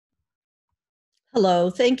Hello,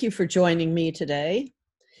 thank you for joining me today.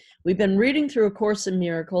 We've been reading through A Course in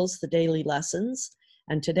Miracles, the daily lessons,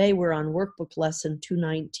 and today we're on Workbook Lesson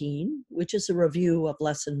 219, which is a review of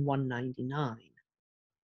Lesson 199.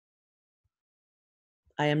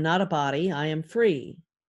 I am not a body, I am free,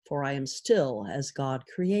 for I am still as God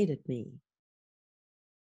created me.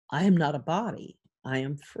 I am not a body, I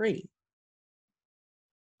am free.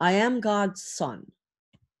 I am God's son.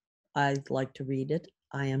 I'd like to read it.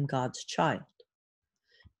 I am God's child.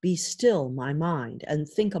 Be still, my mind, and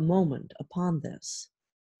think a moment upon this,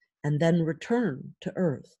 and then return to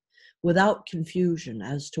earth without confusion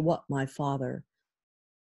as to what my Father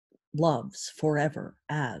loves forever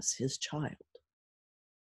as his child.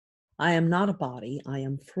 I am not a body, I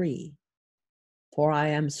am free, for I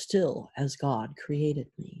am still as God created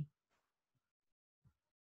me.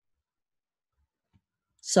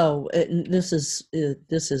 So this is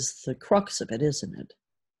the crux of it, isn't it?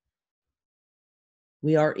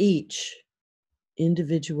 We are each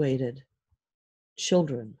individuated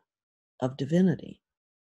children of divinity,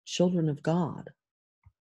 children of God.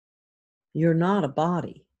 You're not a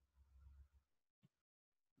body.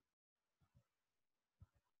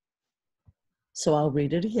 So I'll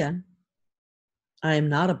read it again. I am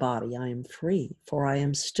not a body, I am free, for I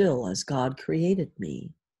am still as God created me.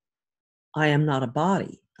 I am not a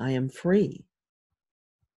body, I am free.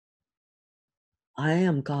 I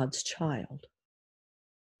am God's child.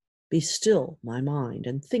 Be still, my mind,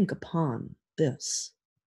 and think upon this,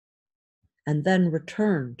 and then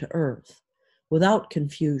return to earth without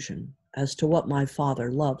confusion as to what my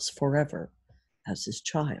Father loves forever as his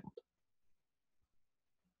child.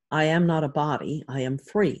 I am not a body, I am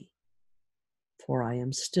free, for I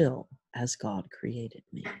am still as God created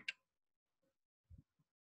me.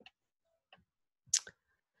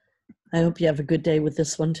 I hope you have a good day with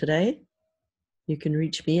this one today. You can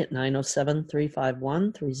reach me at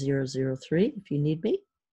 907-351-3003 if you need me.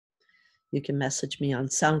 You can message me on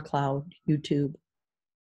SoundCloud, YouTube,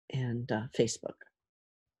 and Facebook.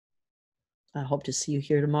 I hope to see you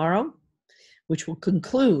here tomorrow, which will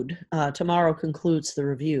conclude, tomorrow concludes the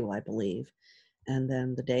review, I believe. And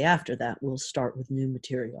then the day after that, we'll start with new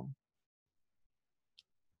material.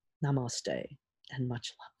 Namaste and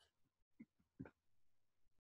much love.